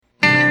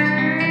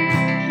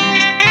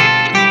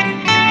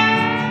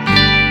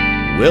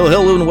Well,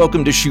 hello and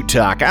welcome to Shoot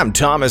Talk. I'm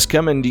Thomas,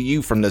 coming to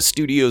you from the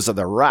studios of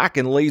the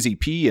Rockin' Lazy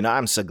P, and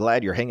I'm so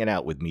glad you're hanging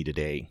out with me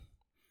today.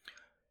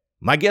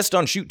 My guest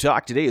on Shoot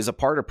Talk today is a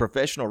part of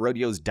professional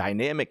rodeo's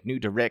dynamic new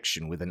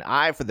direction with an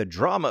eye for the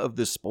drama of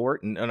the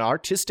sport and an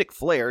artistic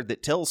flair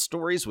that tells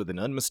stories with an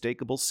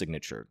unmistakable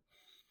signature.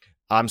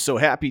 I'm so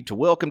happy to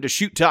welcome to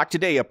Shoot Talk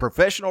today a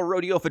professional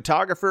rodeo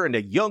photographer and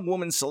a young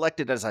woman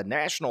selected as a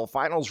National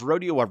Finals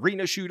Rodeo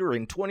Arena Shooter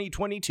in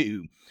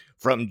 2022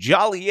 from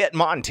Joliet,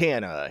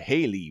 Montana,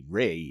 Hailey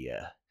Rae.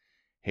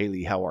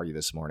 Hailey, how are you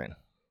this morning?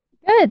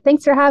 Good.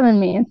 Thanks for having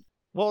me.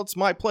 Well, it's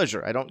my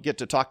pleasure. I don't get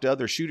to talk to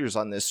other shooters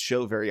on this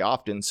show very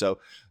often, so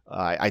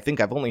I think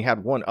I've only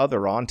had one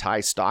other on, Ty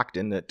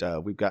Stockton,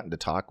 that we've gotten to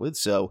talk with,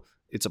 so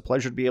it's a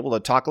pleasure to be able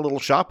to talk a little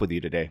shop with you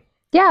today.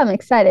 Yeah, I'm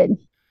excited.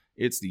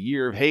 It's the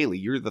year of Hailey.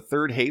 You're the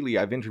third Hailey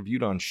I've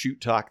interviewed on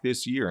Shoot Talk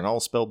this year, and all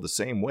spelled the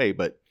same way,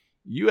 but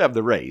you have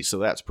the Rae, so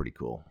that's pretty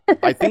cool.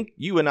 I think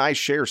you and I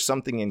share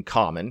something in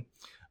common.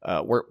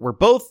 We're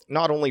both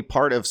not only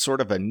part of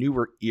sort of a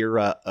newer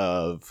era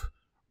of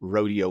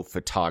rodeo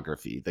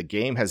photography. The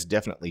game has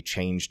definitely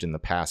changed in the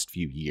past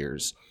few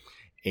years,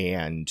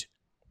 and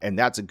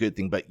that's a good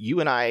thing. But you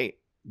and I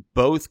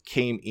both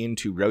came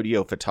into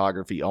rodeo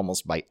photography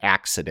almost by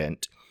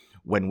accident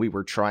when we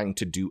were trying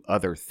to do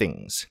other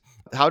things.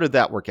 How did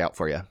that work out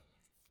for you?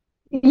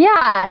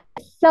 Yeah.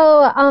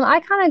 So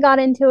I kind of got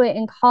into it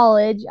in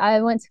college.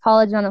 I went to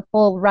college on a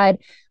full ride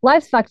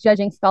livestock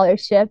judging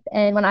scholarship.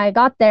 And when I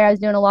got there, I was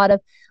doing a lot of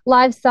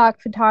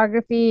livestock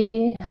photography,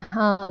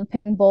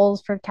 picking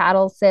bulls for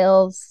cattle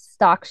sales,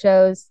 stock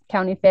shows,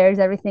 county fairs,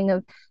 everything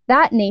of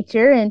that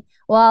nature. And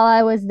while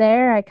I was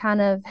there, I kind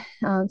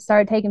of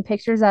started taking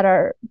pictures at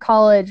our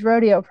college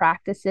rodeo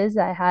practices.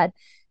 I had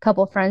a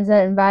couple of friends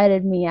that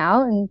invited me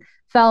out and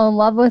fell in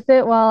love with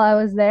it while I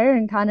was there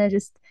and kind of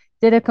just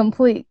did a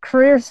complete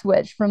career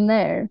switch from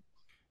there.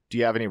 Do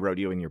you have any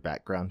rodeo in your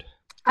background?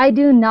 I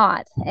do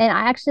not. And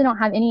I actually don't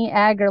have any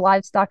ag or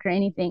livestock or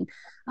anything.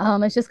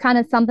 It's just kind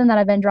of something that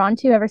I've been drawn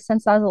to ever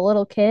since I was a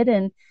little kid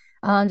and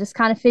just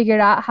kind of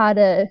figured out how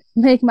to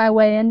make my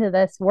way into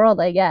this world,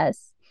 I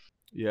guess.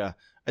 Yeah,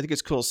 I think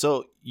it's cool.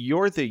 So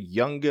you're the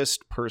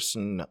youngest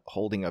person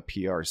holding a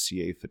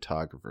PRCA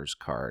photographer's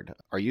card.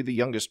 Are you the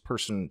youngest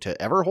person to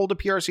ever hold a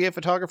PRCA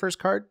photographer's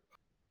card?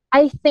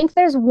 I think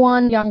there's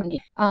one young,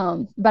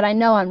 but I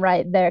know I'm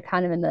right there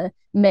kind of in the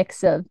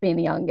mix of being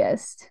the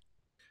youngest.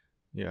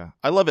 Yeah,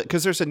 I love it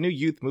because there's a new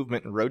youth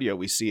movement in rodeo.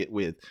 We see it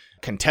with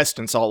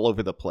contestants all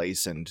over the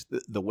place and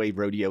the way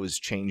rodeo has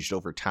changed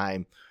over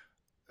time.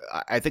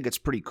 I think it's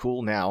pretty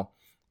cool now.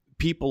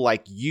 People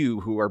like you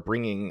who are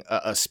bringing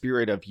a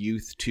spirit of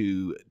youth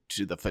to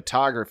the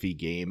photography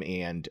game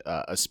and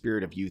a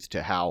spirit of youth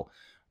to how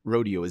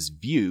rodeo is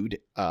viewed.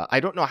 I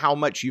don't know how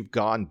much you've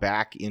gone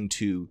back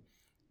into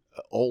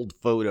old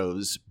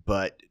photos,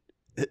 but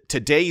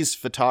today's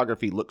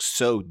photography looks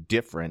so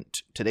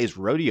different. Today's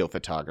rodeo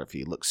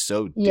photography looks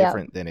so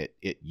different than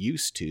it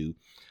used to.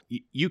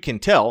 You can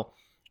tell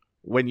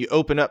when you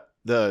open up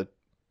the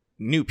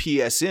new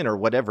PSN or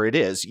whatever it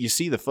is, you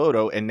see the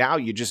photo and now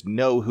you just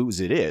know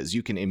whose it is.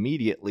 You can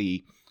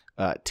immediately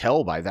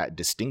tell by that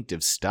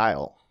distinctive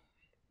style.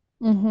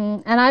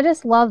 Mm-hmm. And I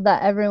just love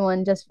that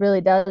everyone just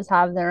really does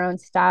have their own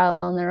style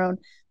and their own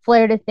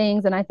flair to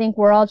things. And I think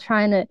we're all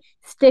trying to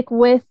stick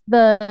with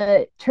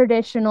the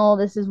traditional,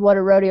 this is what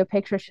a rodeo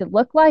picture should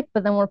look like,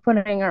 but then we're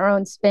putting our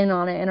own spin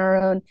on it and our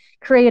own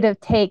creative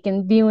take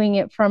and viewing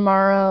it from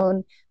our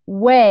own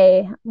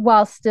way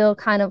while still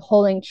kind of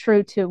holding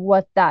true to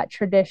what that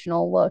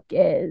traditional look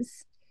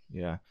is.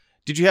 Yeah.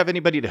 Did you have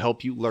anybody to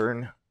help you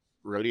learn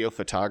rodeo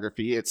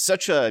photography? It's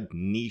such a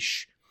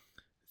niche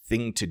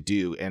thing to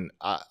do. And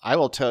I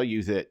will tell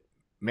you that,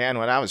 man,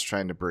 when I was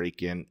trying to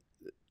break in,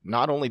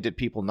 not only did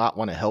people not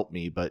want to help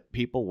me, but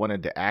people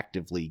wanted to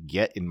actively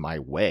get in my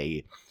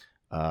way.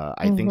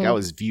 I think I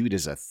was viewed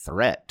as a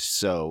threat.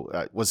 So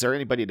was there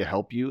anybody to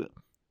help you?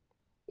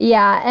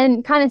 Yeah,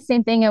 and kind of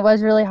same thing. It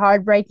was really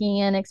hard breaking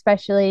in,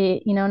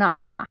 especially, not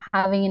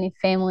having any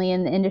family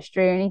in the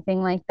industry or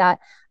anything like that.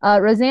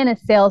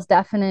 Rosanna's sales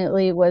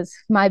definitely was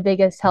my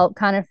biggest help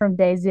kind of from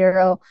day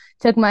zero.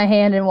 Took my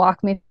hand and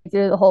walked me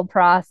through the whole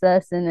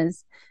process and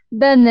has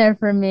been there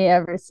for me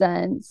ever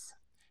since.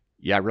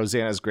 Yeah,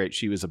 Rosanna's great.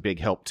 She was a big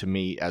help to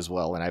me as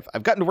well. And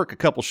I've gotten to work a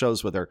couple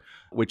shows with her,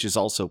 which is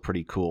also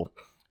pretty cool.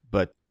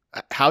 But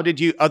how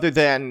did you, other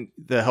than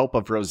the help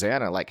of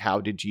Rosanna, like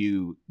how did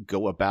you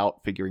go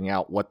about figuring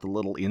out what the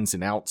little ins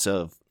and outs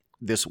of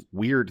this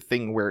weird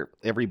thing where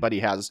everybody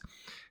has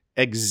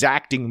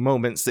exacting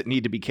moments that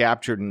need to be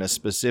captured in a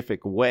specific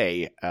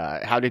way?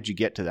 How did you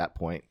get to that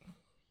point?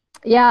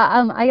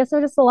 Yeah, I guess it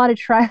was just a lot of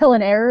trial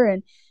and error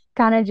and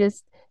kind of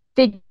just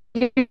figuring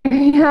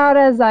out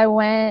as I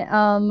went.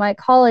 My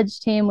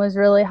college team was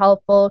really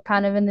helpful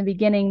kind of in the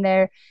beginning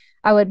there.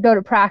 I would go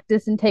to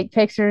practice and take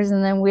pictures,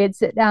 and then we'd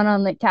sit down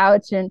on the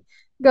couch and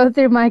go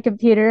through my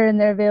computer,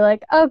 and they'd be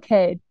like,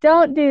 okay,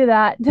 don't do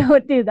that.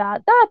 Don't do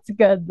that. That's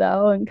good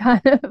though. And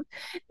kind of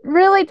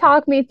really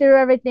talk me through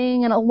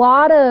everything. And a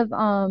lot of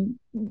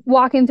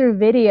walking through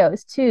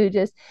videos too,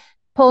 just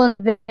pulling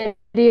the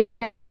video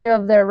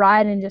of their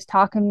ride and just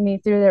talking me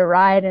through their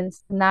ride, and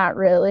that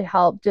really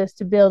helped just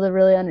to be able to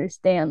really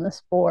understand the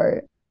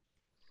sport.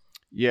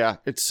 Yeah,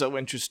 it's so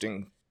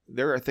interesting.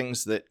 There are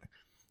things that,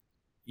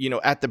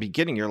 at the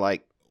beginning you're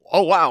like,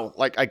 oh wow,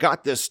 like I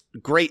got this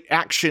great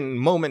action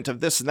moment of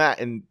this and that,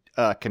 and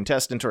a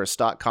contestant or a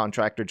stock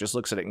contractor just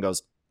looks at it and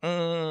goes,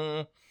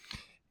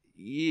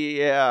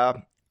 yeah,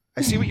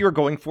 I see what you were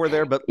going for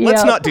there, but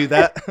let's not do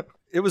that.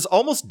 It was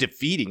almost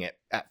defeating it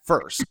at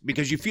first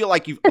because you feel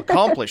like you've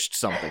accomplished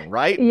something,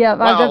 right? Yeah,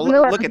 wow,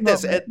 look at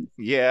this.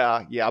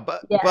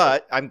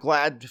 But I'm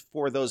glad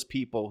for those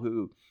people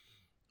who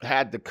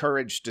had the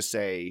courage to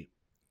say,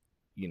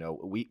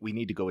 we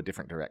need to go a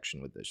different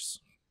direction with this.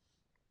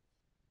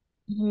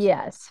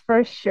 Yes,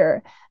 for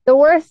sure. The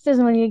worst is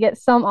when you get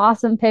some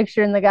awesome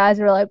picture and the guys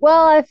are like,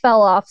 well, I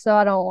fell off, so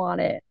I don't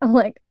want it. I'm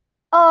like,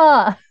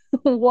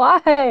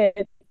 why?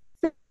 It's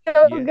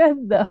so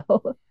good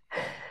though.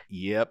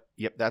 Yep,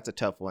 that's a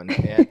tough one.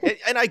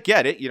 And I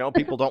get it,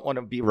 people don't want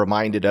to be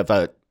reminded of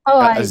a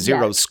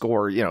zero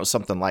score,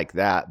 something like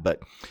that.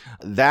 But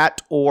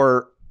that,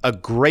 or a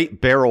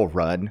great barrel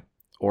run,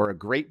 or a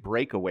great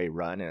breakaway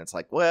run, and it's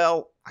like,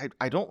 well,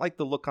 I don't like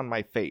the look on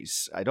my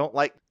face. I don't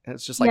like, and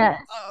it's just like,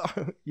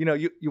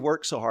 you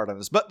work so hard on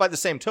this. But by the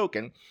same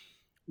token,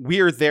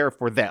 we're there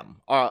for them.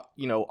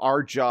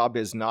 Our job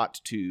is not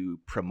to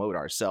promote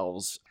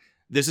ourselves.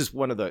 This is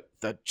one of the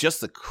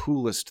just the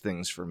coolest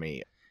things for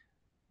me.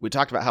 We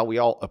talked about how we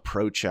all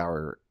approach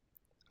our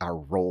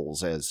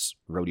roles as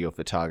rodeo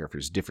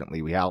photographers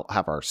differently. We all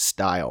have our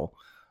style.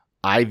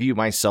 I view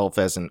myself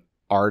as an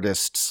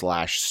artist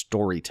 /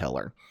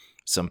 storyteller.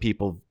 Some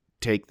people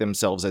take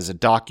themselves as a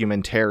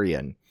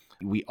documentarian.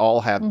 We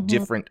all have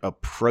different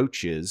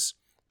approaches.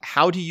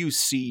 How do you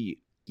see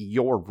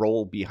your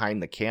role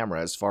behind the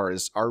camera as far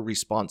as our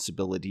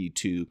responsibility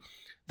to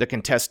the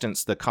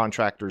contestants, the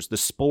contractors, the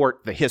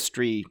sport, the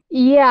history?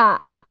 Yeah,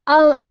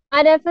 I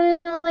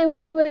definitely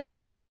would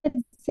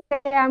say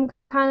I'm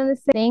kind of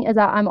the same thing, is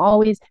that I'm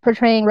always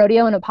portraying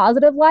rodeo in a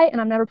positive light,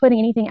 and I'm never putting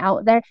anything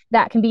out there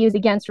that can be used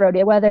against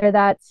rodeo, whether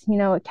that's,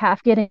 a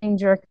calf getting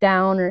jerked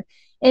down or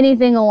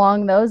anything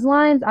along those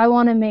lines. I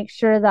want to make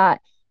sure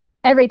that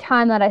every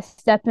time that I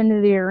step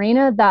into the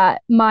arena,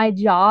 that my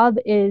job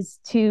is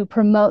to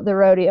promote the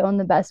rodeo in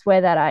the best way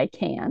that I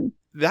can.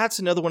 That's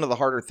another one of the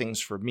harder things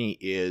for me,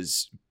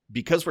 is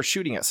because we're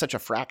shooting at such a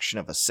fraction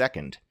of a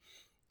second,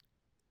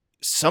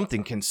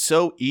 something can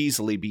so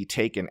easily be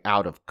taken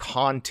out of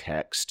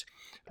context.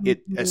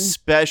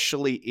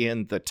 Especially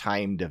in the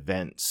timed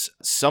events,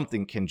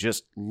 something can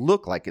just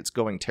look like it's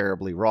going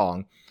terribly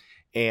wrong.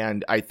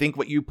 And I think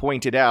what you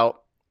pointed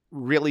out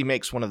really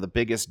makes one of the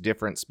biggest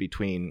difference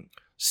between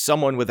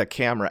someone with a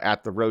camera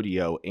at the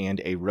rodeo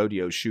and a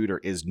rodeo shooter,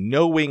 is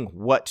knowing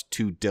what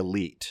to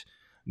delete,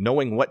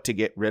 knowing what to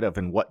get rid of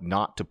and what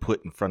not to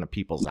put in front of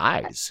people's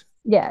eyes.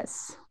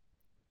 Yes.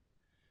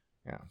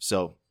 Yeah.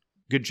 So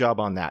good job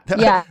on that.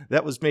 Yeah.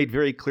 That was made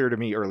very clear to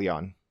me early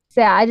on.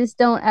 So I just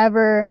don't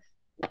ever,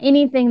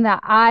 anything that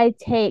I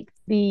take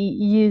be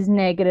used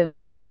negative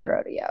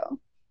rodeo.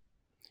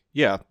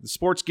 Yeah. The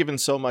sport's given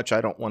so much,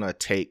 I don't want to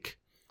take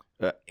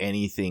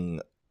anything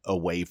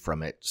away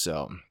from it.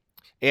 So,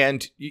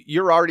 and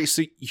you're already,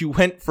 so you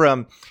went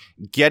from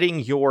getting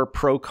your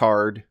pro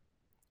card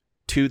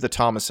to the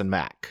Thomas and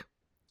Mack.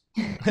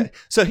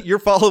 So you're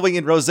following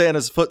in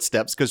Rosanna's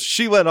footsteps, because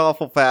she went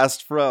awful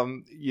fast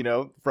from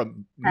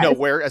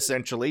nowhere,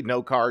 essentially,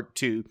 no card,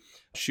 to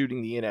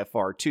shooting the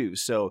NFR2.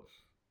 So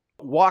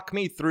walk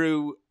me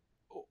through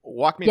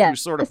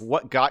sort of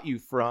what got you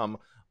from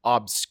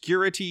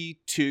obscurity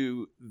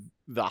to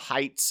the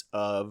heights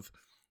of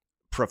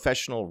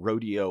professional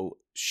rodeo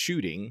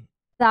shooting.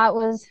 That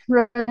was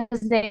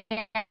Rosanna.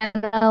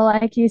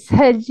 Like you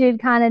said,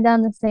 she'd kind of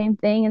done the same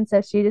thing, and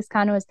so she just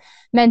kind of was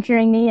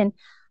mentoring me. And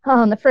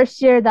the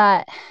first year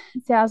that,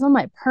 I was on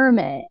my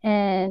permit,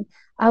 and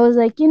I was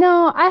like,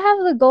 I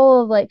have the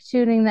goal of like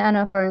shooting the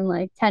NFR in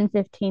like 10,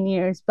 15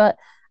 years, but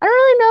I don't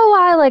really know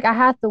why like I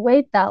have to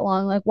wait that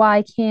long. Like, why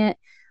I can't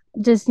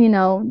just,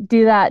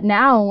 do that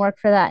now and work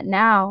for that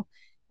now.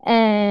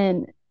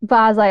 But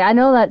I was like, I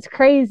know that's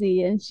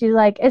crazy. And she's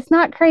like, it's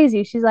not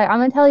crazy. She's like, I'm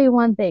gonna tell you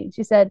one thing.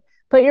 She said,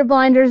 put your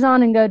blinders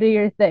on and go do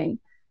your thing.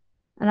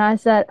 And I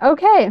said,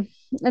 okay.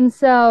 And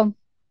so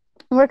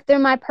I worked through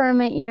my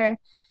permit year.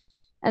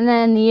 And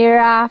then the year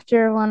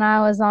after, when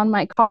I was on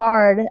my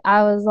card,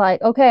 I was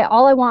like, okay,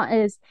 all I want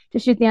is to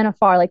shoot the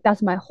NFR. Like,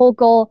 that's my whole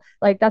goal.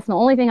 Like, that's the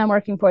only thing I'm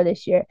working for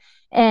this year.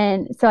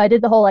 And so I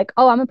did the whole like,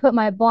 oh, I'm gonna put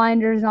my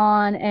blinders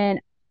on.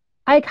 And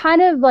I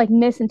kind of like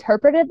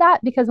misinterpreted that,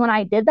 because when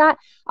I did that,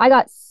 I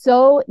got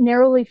so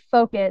narrowly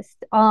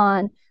focused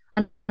on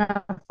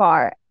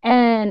NFR.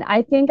 And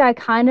I think I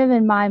kind of,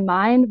 in my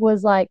mind,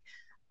 was like,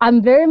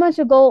 I'm very much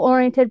a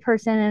goal-oriented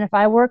person, and if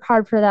I work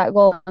hard for that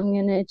goal, I'm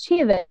going to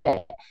achieve it.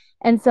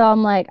 And so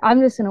I'm like,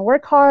 I'm just going to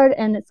work hard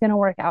and it's going to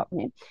work out for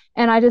me.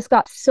 And I just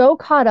got so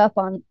caught up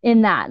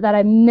in that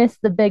I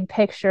missed the big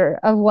picture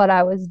of what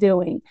I was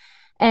doing.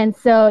 And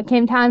so it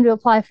came time to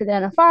apply for the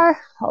NFR.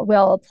 We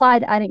all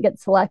applied. I didn't get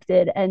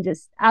selected and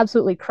just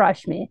absolutely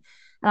crushed me.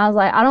 And I was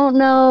like, I don't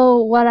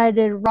know what I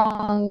did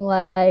wrong.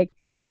 Like,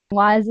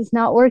 why is this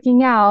not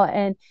working out?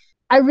 And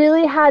I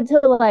really had to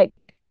like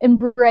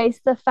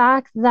embrace the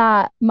fact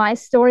that my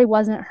story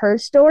wasn't her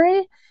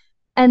story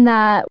and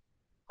that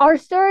our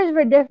stories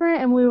were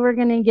different and we were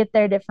going to get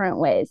there different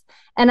ways.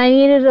 And I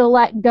needed to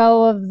let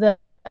go of the,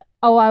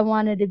 oh, I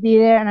wanted to be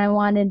there and I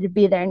wanted to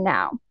be there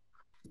now.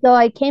 So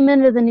I came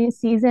into the new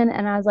season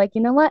and I was like,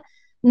 you know what?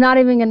 I'm not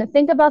even going to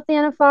think about the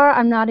NFR.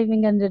 I'm not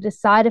even going to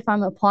decide if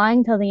I'm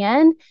applying till the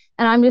end.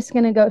 And I'm just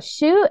going to go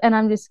shoot and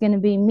I'm just going to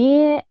be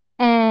me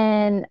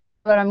and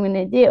what I'm going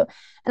to do.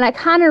 And I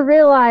kind of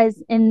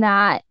realized in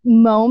that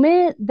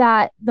moment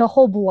that the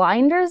whole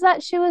blinders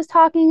that she was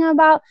talking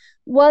about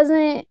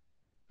wasn't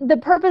the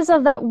purpose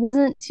of that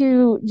wasn't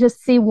to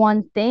just see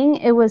one thing.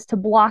 It was to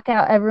block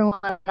out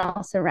everyone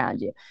else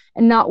around you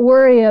and not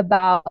worry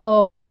about,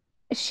 oh,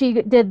 she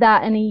did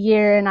that in a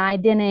year and I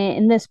didn't,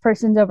 and this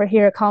person's over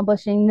here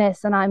accomplishing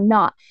this and I'm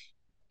not.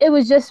 It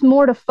was just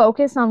more to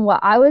focus on what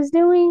I was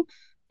doing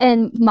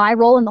and my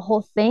role in the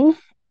whole thing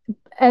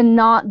and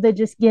not the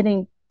just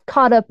getting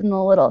caught up in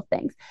the little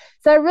things.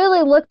 So I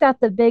really looked at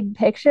the big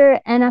picture.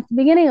 And at the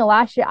beginning of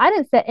last year, I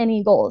didn't set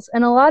any goals.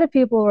 And a lot of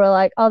people were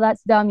like, oh,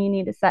 that's dumb. You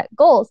need to set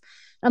goals.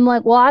 I'm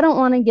like, well, I don't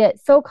want to get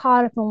so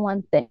caught up in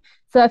one thing.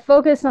 So I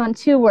focused on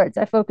two words.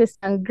 I focused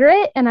on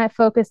grit and I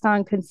focused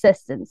on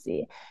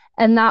consistency.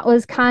 And that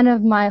was kind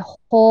of my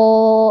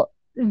whole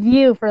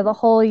view for the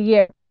whole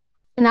year.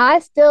 And I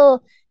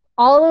still,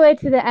 all the way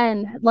to the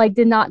end, like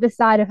did not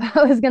decide if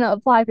I was going to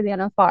apply for the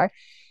NFR.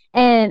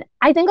 And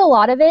I think a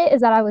lot of it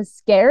is that I was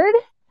scared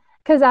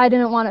because I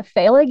didn't want to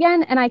fail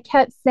again. And I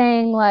kept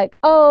saying, like,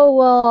 oh,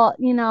 well,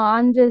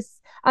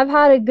 I've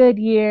had a good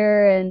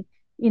year and,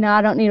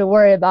 I don't need to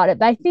worry about it.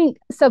 But I think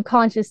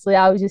subconsciously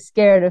I was just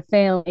scared of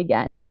failing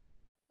again.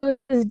 It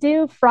was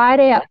due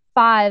Friday at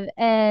 5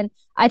 and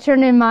I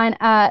turned in mine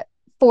at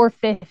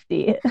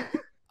 4:50.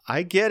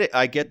 I get it.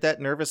 I get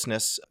that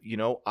nervousness.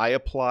 I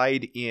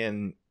applied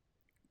in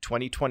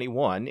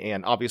 2021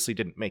 and obviously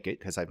didn't make it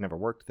because I've never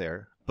worked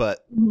there.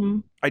 But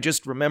I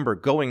just remember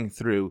going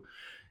through,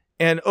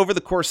 and over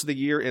the course of the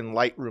year in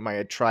Lightroom, I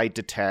had tried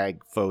to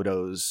tag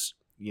photos,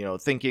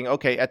 thinking,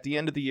 okay, at the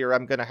end of the year,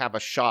 I'm going to have a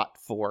shot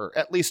for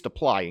at least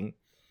applying.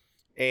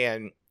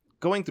 And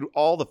going through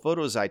all the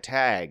photos I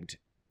tagged,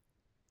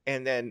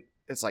 and then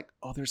it's like,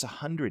 oh, there's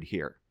 100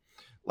 here.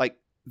 Like,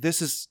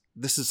 this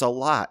is a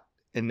lot.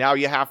 And now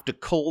you have to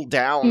cull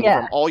down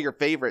from all your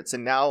favorites.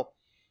 And now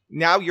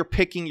you're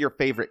picking your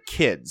favorite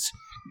kids.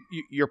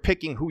 You're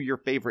picking who your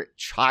favorite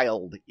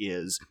child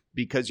is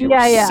because you're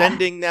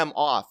sending them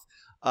off.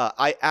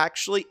 I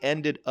actually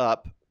ended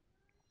up,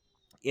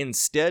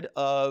 instead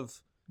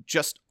of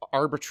just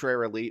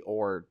arbitrarily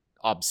or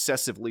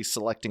obsessively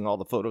selecting all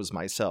the photos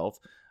myself,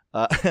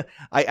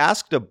 I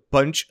asked a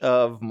bunch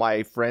of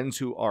my friends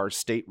who are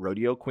state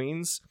rodeo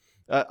queens.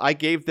 I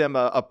gave them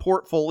a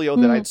portfolio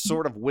that I'd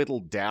sort of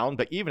whittled down,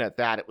 but even at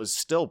that, it was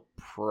still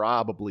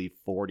probably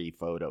 40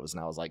 photos.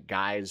 And I was like,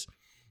 guys,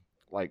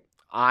 like,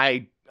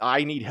 I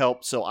need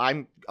help, so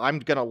I'm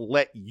gonna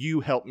let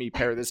you help me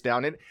pare this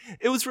down. And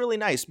it was really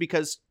nice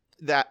because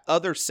that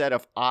other set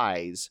of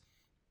eyes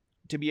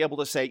to be able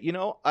to say,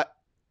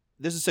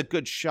 this is a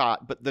good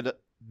shot, but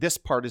this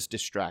part is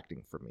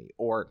distracting for me,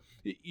 or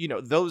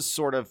those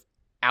sort of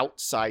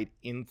outside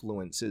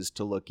influences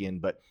to look in.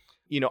 But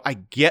I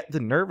get the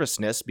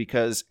nervousness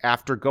because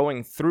after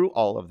going through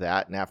all of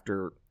that and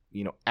after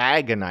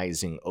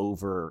agonizing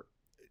over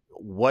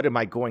what am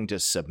I going to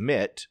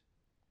submit,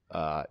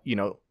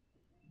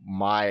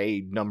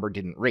 my number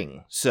didn't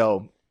ring.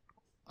 So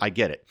I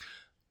get it.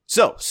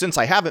 So since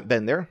I haven't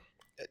been there,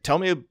 tell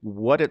me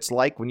what it's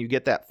like when you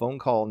get that phone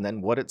call and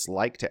then what it's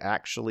like to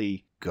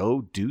actually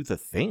go do the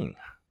thing.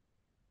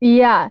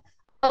 Yeah.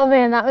 Oh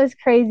man, that was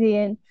crazy.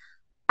 And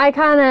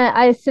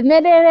I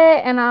submitted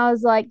it and I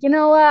was like, you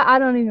know what? I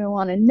don't even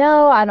want to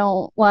know. I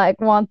don't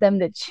want them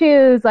to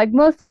choose. Like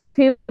most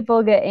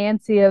people get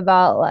antsy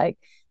about like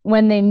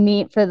when they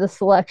meet for the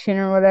selection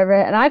or whatever.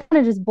 And I kind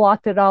of just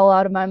blocked it all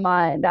out of my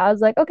mind. I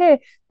was like,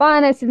 okay,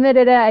 fine. I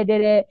submitted it. I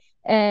did it.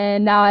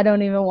 And now I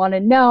don't even want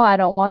to know. I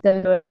don't want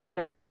them to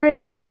know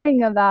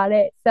anything about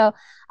it. So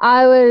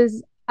I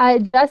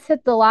just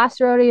hit the last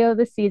rodeo of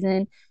the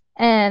season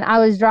and I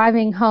was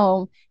driving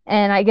home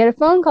and I get a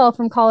phone call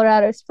from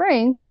Colorado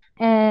Springs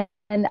and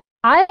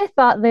I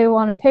thought they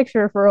wanted a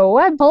picture for a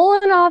web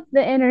pulling off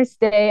the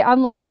interstate.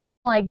 I'm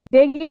like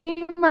digging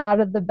out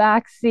of the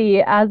back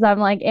seat as I'm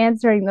like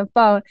answering the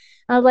phone.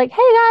 I was like, hey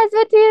guys,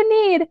 what do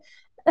you need?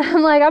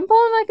 I'm like, I'm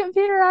pulling my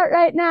computer out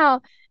right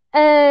now.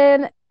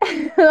 And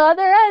the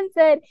other end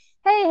said,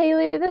 hey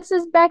Hailey, this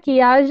is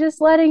Becky. I was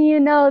just letting you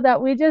know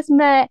that we just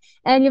met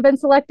and you've been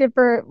selected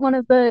for one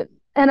of the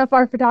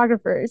NFR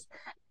photographers.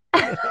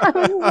 I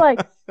was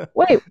like,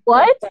 wait,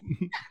 what?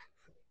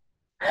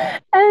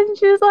 And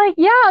she was like,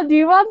 yeah, do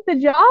you want the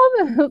job?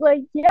 And I was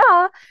like,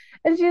 yeah.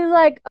 And she was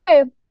like,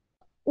 okay,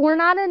 we're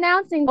not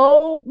announcing.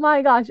 Oh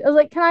my gosh. I was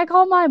like, can I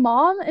call my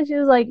mom? And she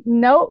was like,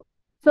 nope.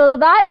 So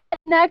that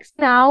next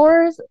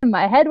hours,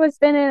 my head was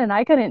spinning and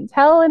I couldn't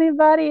tell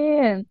anybody.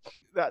 And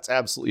That's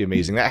absolutely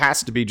amazing. That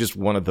has to be just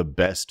one of the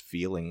best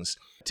feelings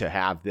to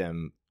have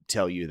them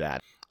tell you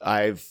that.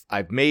 I've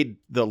made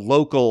the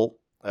local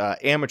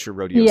amateur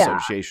rodeo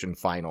association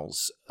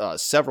finals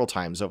several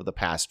times over the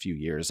past few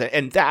years,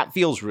 and that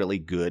feels really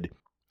good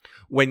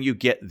when you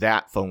get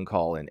that phone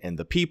call and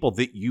the people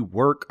that you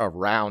work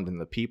around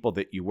and the people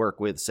that you work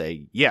with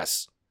say,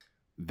 yes,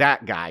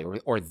 that guy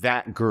or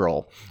that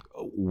girl,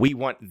 we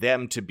want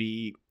them to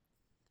be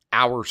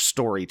our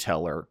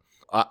storyteller.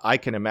 I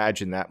can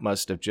imagine that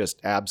must have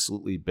just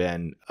absolutely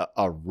been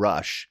a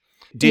rush.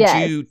 Did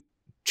you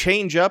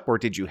change up, or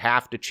did you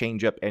have to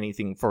change up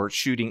anything for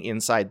shooting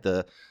inside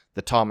the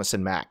Thomas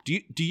and Mack? Do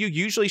you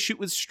usually shoot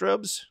with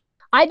strobes?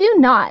 I do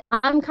not.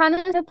 I'm kind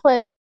of to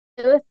play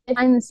with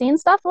behind the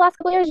scenes stuff the last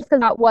couple of years just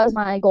because that was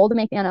my goal to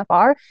make the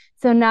NFR.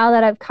 So now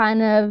that I've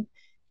kind of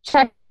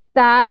checked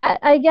that,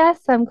 I guess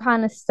I'm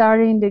kind of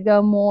starting to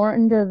go more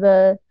into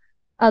the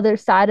other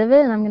side of it,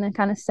 and I'm going to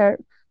kind of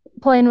start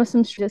playing with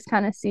some just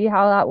kind of see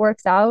how that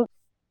works out.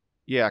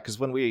 Yeah, because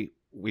when we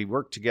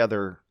worked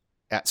together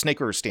at Snake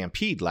River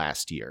Stampede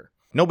last year,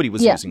 nobody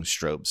was using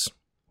strobes,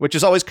 which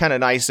is always kind of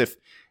nice.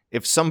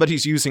 If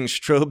somebody's using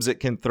strobes, it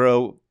can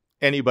throw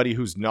anybody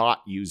who's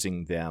not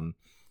using them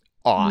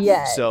off.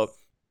 Yes. So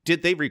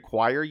did they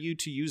require you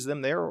to use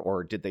them there,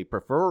 or did they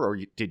prefer, or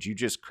did you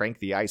just crank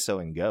the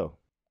ISO and go?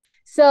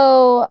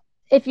 So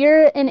if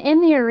you're an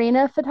in the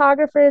arena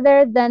photographer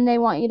there, then they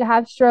want you to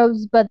have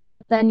strobes, but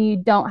then you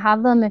don't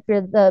have them if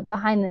you're the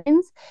behind the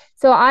scenes.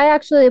 So I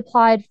actually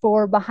applied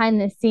for behind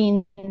the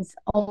scenes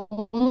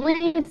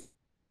only.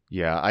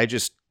 Yeah,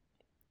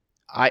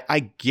 I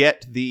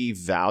get the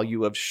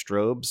value of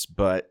strobes,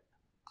 but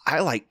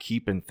I like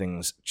keeping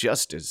things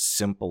just as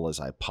simple as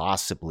I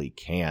possibly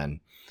can.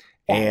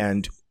 Yes.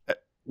 And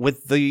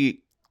with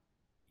the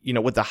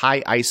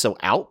high ISO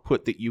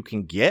output that you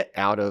can get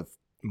out of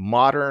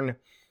modern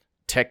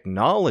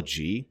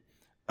technology,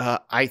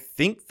 I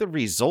think the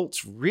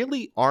results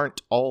really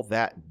aren't all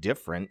that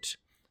different.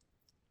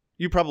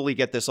 You probably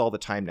get this all the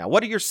time now.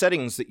 What are your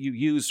settings that you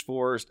use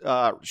for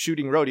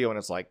shooting rodeo? And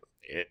it's like,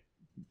 it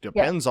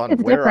depends on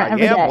where I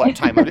am, what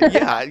time of it.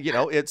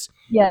 Yeah, it's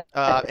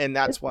and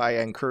that's why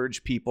I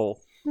encourage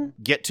people,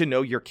 get to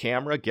know your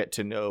camera, get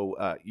to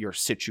know your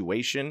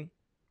situation.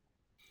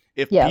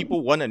 If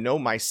people want to know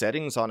my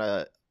settings on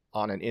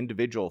an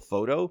individual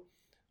photo,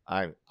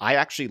 I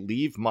actually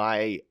leave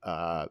my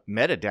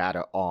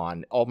metadata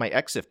on all my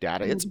EXIF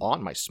data. It's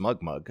on my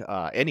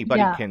SmugMug.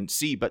 Anybody can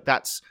see, but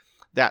that's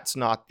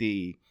not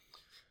the.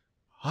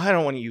 I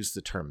don't want to use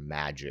the term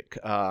magic.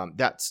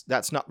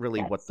 That's not really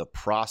what the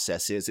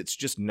process is. It's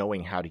just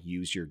knowing how to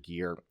use your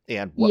gear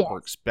and what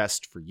works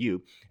best for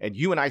you. And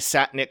you and I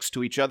sat next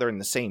to each other in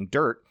the same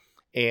dirt,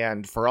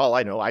 and for all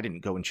I know, I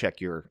didn't go and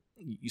check your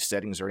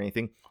settings or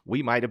anything.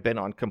 We might have been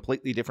on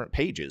completely different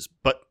pages,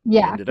 but we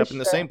ended up in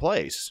the same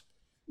place.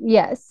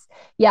 Yes.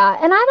 Yeah.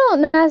 And I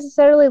don't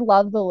necessarily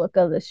love the look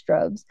of the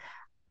strobes.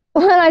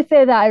 When I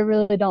say that, I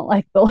really don't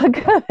like the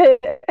look of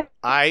it.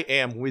 I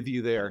am with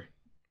you there.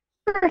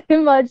 Pretty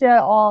much at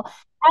all.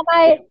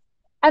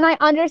 And I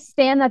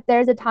understand that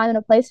there's a time and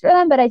a place for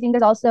them, but I think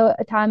there's also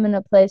a time and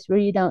a place where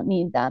you don't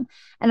need them.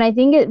 And I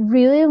think it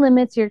really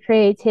limits your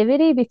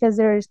creativity because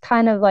there's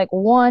kind of like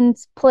one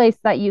place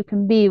that you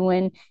can be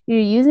when you're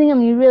using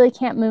them. You really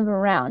can't move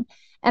around.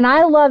 And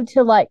I love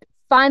to like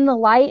find the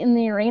light in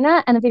the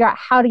arena and then figure out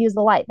how to use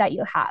the light that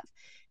you have.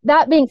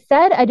 That being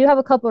said, I do have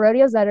a couple of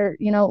rodeos that are,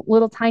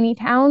 little tiny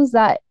towns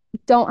that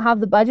don't have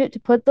the budget to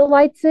put the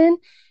lights in,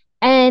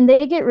 and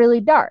they get really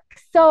dark.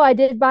 So I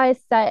did buy a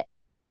set,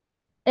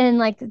 and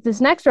like this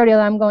next rodeo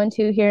that I'm going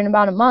to here in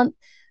about a month,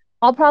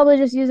 I'll probably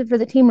just use it for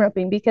the team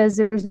roping because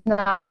there's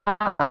not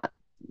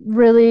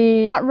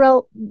really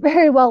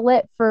very well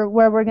lit for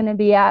where we're going to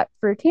be at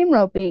for team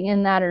roping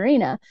in that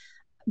arena.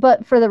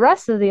 But for the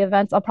rest of the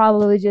events, I'll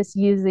probably just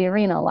use the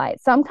arena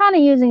light. So I'm kind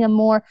of using them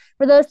more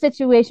for those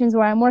situations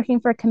where I'm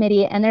working for a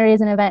committee and there is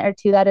an event or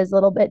two that is a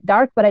little bit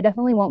dark, but I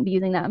definitely won't be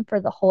using them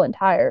for the whole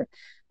entire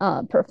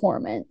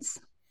performance.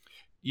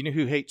 You know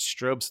who hates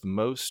strobes the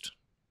most?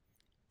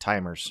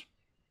 Timers.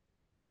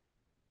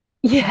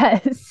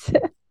 Yes.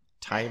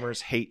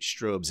 Timers hate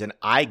strobes, and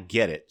I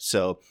get it.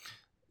 So,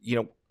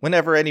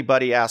 whenever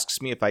anybody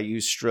asks me if I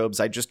use strobes,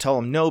 I just tell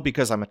them no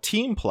because I'm a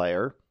team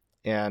player.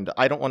 And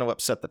I don't want to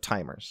upset the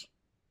timers.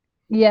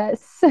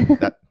 Yes.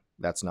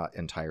 That's not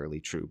entirely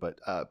true, but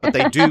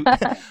they do.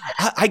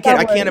 I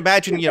can't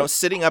imagine,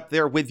 sitting up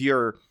there with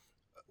your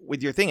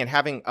thing and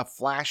having a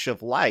flash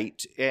of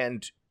light,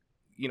 and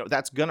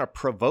that's gonna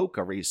provoke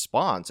a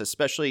response,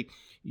 especially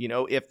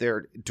if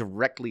they're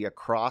directly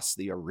across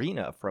the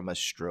arena from a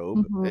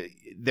strobe. Mm-hmm.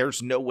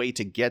 There's no way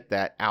to get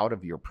that out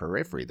of your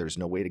periphery. There's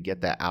no way to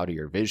get that out of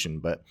your vision.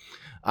 But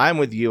I'm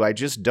with you. I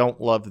just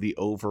don't love the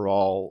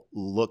overall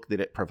look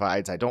that it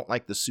provides. I don't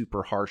like the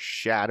super harsh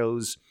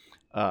shadows.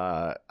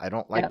 I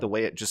don't like the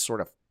way it just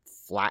sort of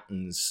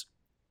flattens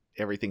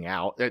everything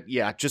out.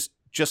 Just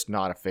just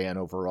not a fan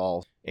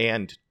overall.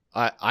 And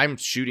I'm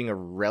shooting a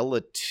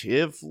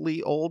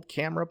relatively old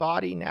camera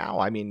body now.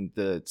 I mean,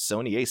 the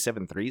Sony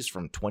A7 III's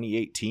from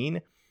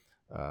 2018.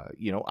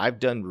 I've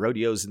done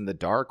rodeos in the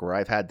dark where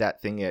I've had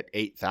that thing at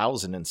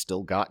 8,000 and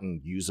still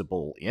gotten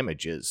usable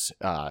images.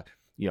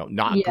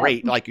 Not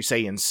great, like you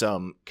say, in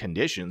some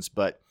conditions,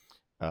 but,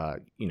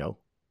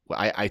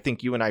 I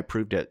think you and I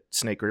proved at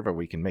Snake River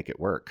we can make it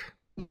work.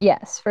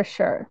 Yes, for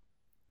sure.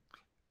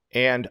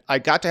 And I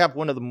got to have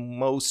one of the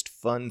most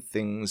fun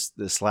things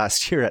this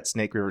last year at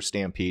Snake River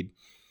Stampede.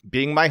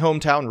 Being my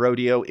hometown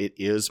rodeo, it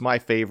is my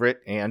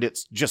favorite, and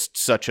it's just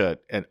such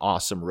an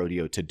awesome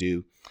rodeo to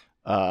do.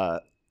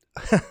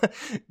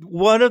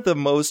 One of the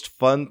most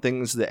fun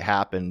things that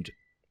happened,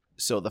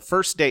 so the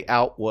first day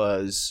out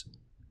was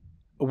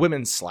a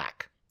women's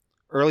slack,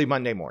 early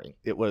Monday morning.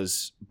 It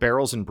was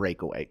barrels and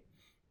breakaway.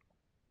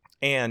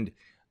 And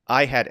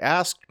I had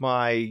asked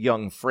my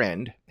young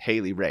friend,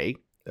 Hailey Rae,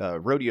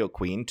 rodeo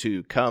queen,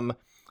 to come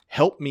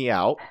help me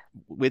out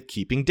with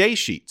keeping day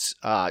sheets.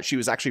 She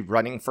was actually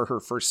running for her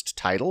first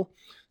title,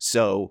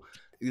 so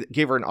it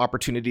gave her an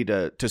opportunity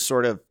to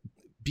sort of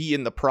be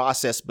in the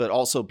process, but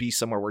also be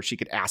somewhere where she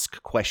could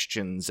ask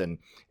questions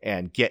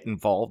and get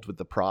involved with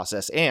the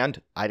process.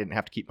 And I didn't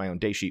have to keep my own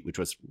day sheet, which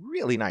was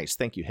really nice.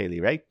 Thank you, Hailey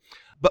Rae.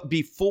 But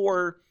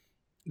before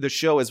the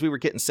show, as we were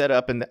getting set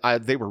up and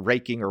they were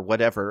raking or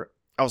whatever,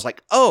 I was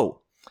like,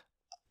 oh,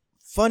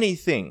 funny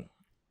thing.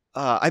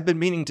 I've been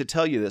meaning to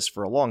tell you this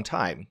for a long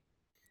time.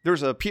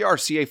 There's a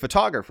PRCA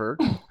photographer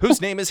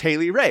whose name is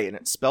Hailey Rae, and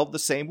it's spelled the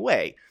same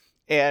way.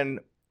 And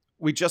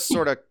we just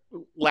sort of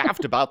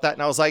laughed about that.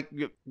 And I was like,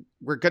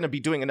 we're going to be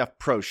doing enough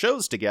pro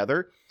shows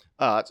together.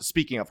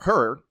 Speaking of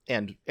her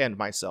and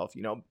myself,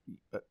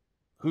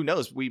 who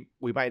knows? We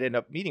might end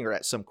up meeting her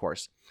at some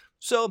course.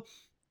 So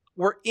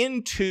we're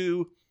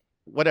into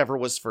whatever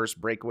was first,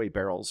 breakaway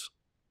barrels.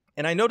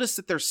 And I noticed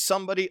that there's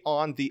somebody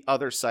on the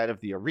other side of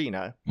the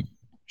arena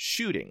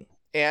shooting.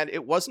 And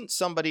it wasn't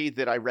somebody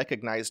that I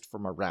recognized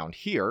from around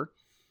here.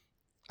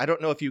 I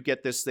don't know if you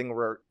get this thing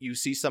where you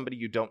see somebody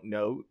you don't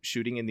know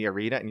shooting in the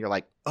arena and you're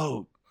like,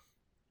 oh,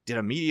 did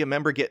a media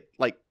member get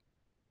like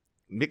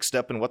mixed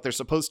up in what they're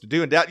supposed to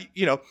do? And that,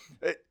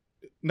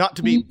 not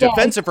to be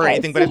defensive or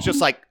anything, but it's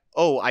just like,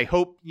 oh, I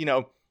hope,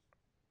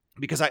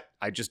 because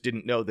I just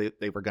didn't know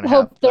they were going to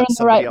have they're in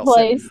the right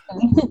place.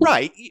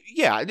 Right.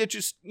 Yeah. It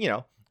just,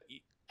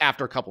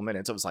 after a couple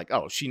minutes, I was like,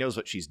 oh, she knows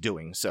what she's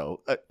doing.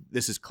 So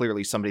this is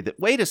clearly somebody that,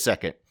 wait a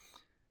second.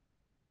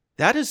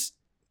 That is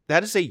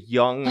a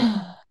young,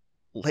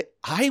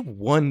 I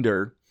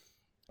wonder.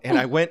 And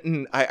I went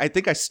and I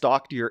think I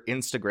stalked your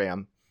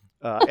Instagram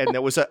and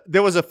there was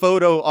a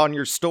photo on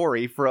your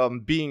story from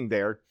being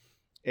there.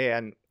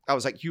 And I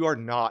was like, you are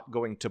not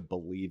going to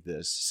believe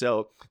this.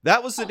 So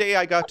that was the day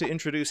I got to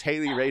introduce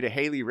Hailey Rae to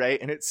Hailey Rae.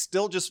 And it's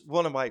still just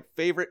one of my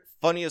favorite,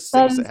 funniest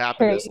things that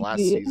happened this last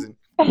season.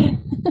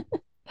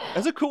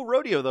 That's a cool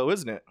rodeo, though,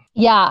 isn't it?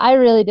 Yeah, I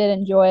really did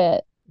enjoy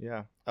it.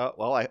 Yeah.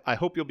 Well, I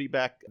hope you'll be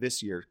back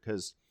this year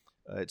because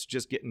it's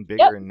just getting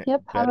bigger and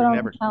better than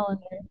ever.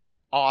 Calendar.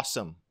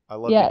 Awesome. I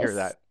love to hear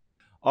that.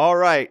 All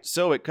right.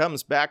 So it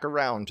comes back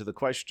around to the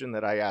question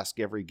that I ask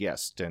every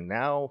guest. And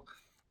now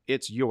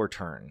it's your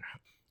turn.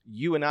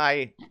 You and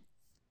I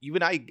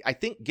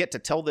think, get to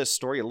tell this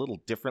story a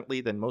little differently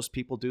than most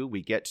people do.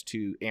 We get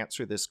to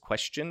answer this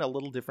question a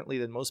little differently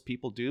than most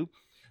people do,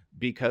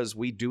 because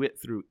we do it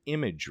through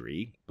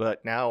imagery,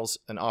 but now's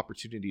an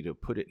opportunity to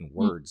put it in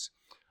words.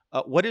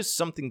 What is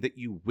something that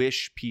you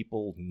wish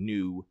people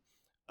knew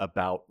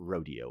about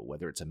rodeo,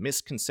 whether it's a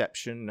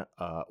misconception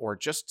or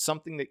just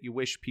something that you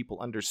wish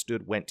people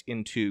understood went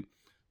into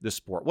the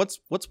sport?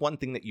 What's one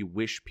thing that you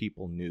wish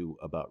people knew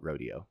about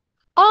rodeo?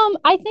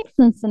 I think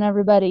since and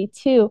everybody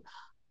too,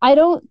 I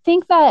don't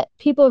think that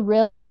people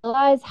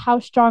realize how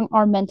strong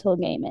our mental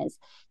game is.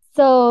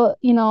 So,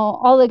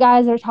 all the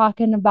guys are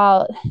talking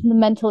about the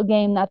mental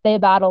game that they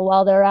battle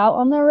while they're out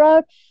on the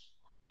road.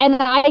 And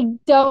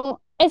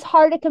it's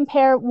hard to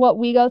compare what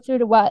we go through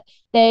to what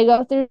they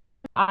go through.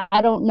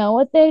 I don't know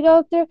what they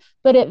go through,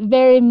 but it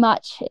very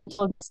much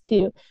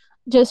to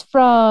just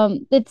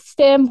from the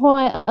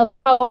standpoint of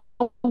how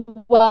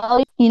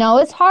well,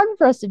 it's hard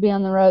for us to be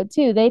on the road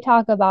too. They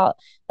talk about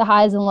the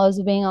highs and lows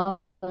of being on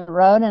the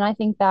road. And I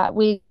think that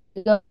we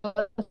go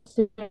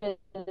through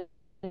the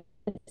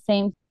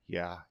same.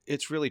 Yeah,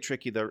 it's really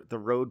tricky. The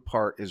road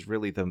part is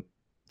really the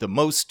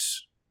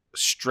most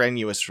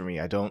strenuous for me.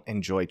 I don't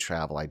enjoy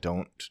travel. I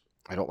don't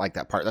like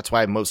that part. That's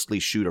why I mostly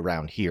shoot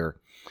around here.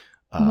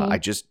 I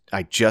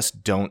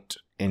just don't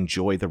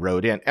enjoy the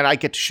road and I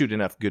get to shoot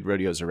enough good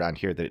rodeos around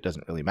here that it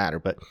doesn't really matter.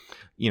 But,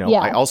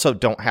 I also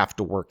don't have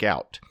to work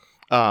out.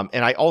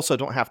 And I also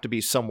don't have to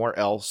be somewhere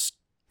else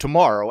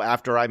tomorrow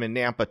after I'm in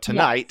Nampa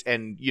tonight. Yes.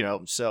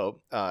 And,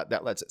 so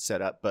that lets it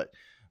set up.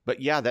 But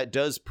yeah, that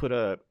does put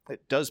a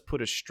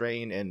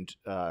strain, and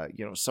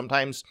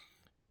sometimes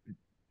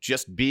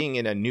just being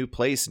in a new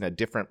place, in a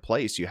different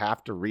place, you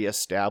have to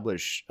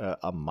reestablish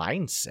a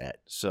mindset.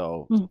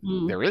 So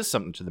there is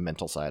something to the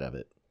mental side of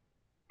it.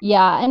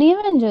 Yeah, and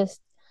even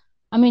just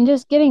I mean,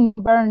 just getting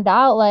burned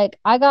out. Like,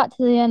 I got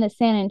to the end of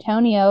San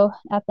Antonio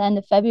at the end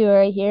of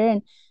February here,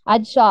 and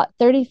I'd shot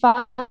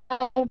 35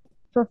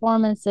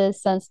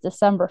 performances since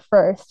December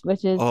 1st,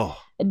 which is Oh,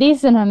 a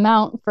decent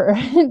amount for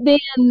being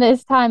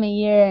this time of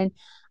year. And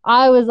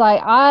I was like,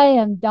 I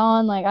am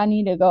done. Like, I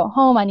need to go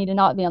home. I need to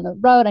not be on the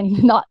road. I need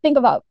to not think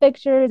about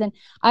pictures. And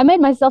I made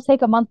myself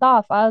take a month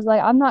off. I was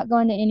like, I'm not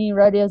going to any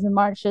rodeos in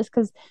March just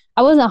because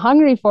I wasn't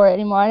hungry for it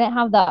anymore. I didn't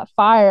have that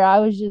fire. I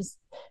was just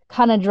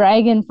kind of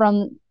dragging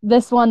from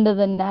this one to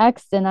the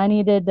next, and I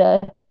needed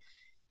to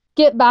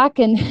get back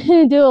and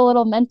do a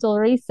little mental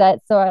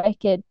reset so I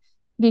could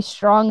be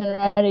strong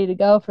and ready to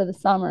go for the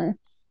summer.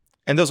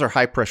 and those are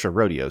high pressure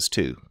rodeos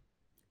too.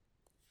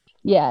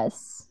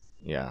 Yes.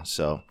 Yeah,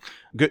 so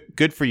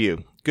good for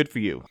you. Good for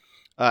you.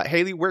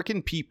 Hailey, where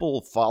can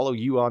people follow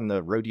you on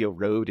the rodeo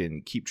road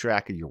and keep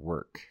track of your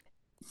work?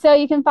 So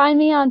you can find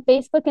me on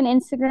Facebook and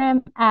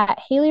Instagram at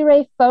Hailey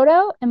Rae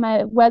Photo, and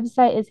my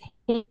website is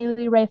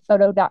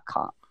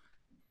HaileyRaePhoto.com.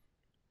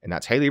 And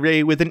that's Hailey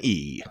Rae with an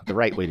E, the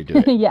right way to do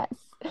it. Yes.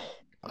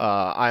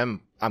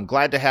 I'm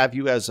glad to have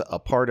you as a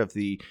part of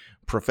the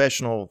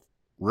professional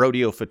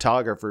rodeo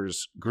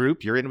photographers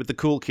group. You're in with the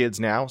cool kids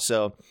now,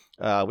 so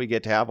we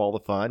get to have all the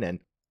fun. And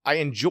I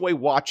enjoy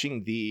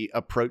watching the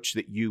approach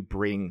that you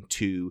bring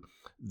to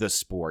the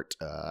sport.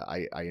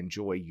 I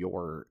enjoy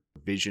your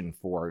vision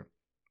for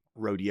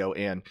rodeo,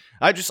 and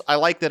I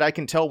like that I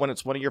can tell when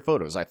it's one of your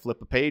photos. I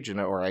flip a page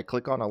or I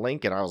click on a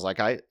link, and I was like,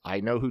 I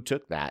know who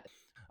took that.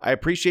 I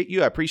appreciate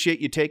you. I appreciate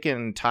you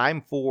taking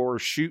time for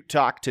Shoot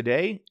Talk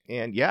today.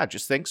 And yeah,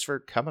 just thanks for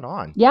coming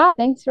on. Yeah,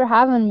 thanks for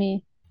having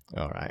me.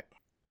 All right.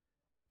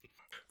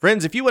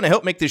 Friends, if you want to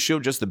help make this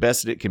show just the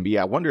best that it can be,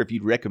 I wonder if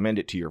you'd recommend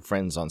it to your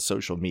friends on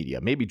social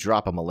media. Maybe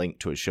drop them a link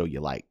to a show you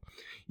like.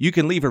 You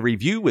can leave a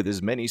review with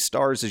as many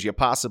stars as you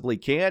possibly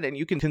can, and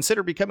you can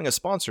consider becoming a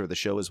sponsor of the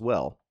show as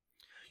well.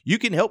 You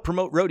can help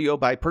promote rodeo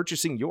by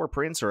purchasing your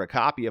prints or a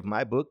copy of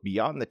my book,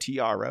 Beyond the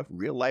Tiara,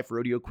 Real Life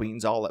Rodeo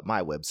Queens, all at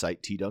my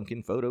website,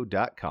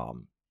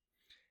 tduncanphoto.com.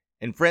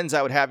 And friends,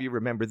 I would have you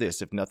remember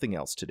this, if nothing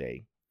else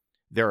today.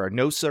 There are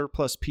no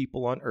surplus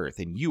people on earth,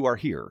 and you are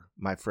here,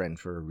 my friend,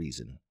 for a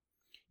reason.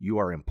 You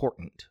are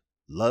important,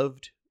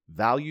 loved,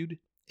 valued,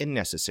 and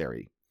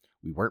necessary.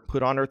 We weren't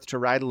put on earth to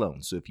ride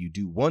alone, so if you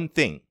do one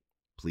thing,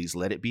 please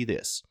let it be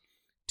this.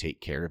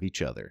 Take care of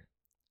each other.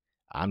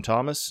 I'm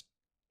Thomas,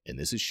 and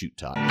this is Shoot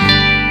Talk.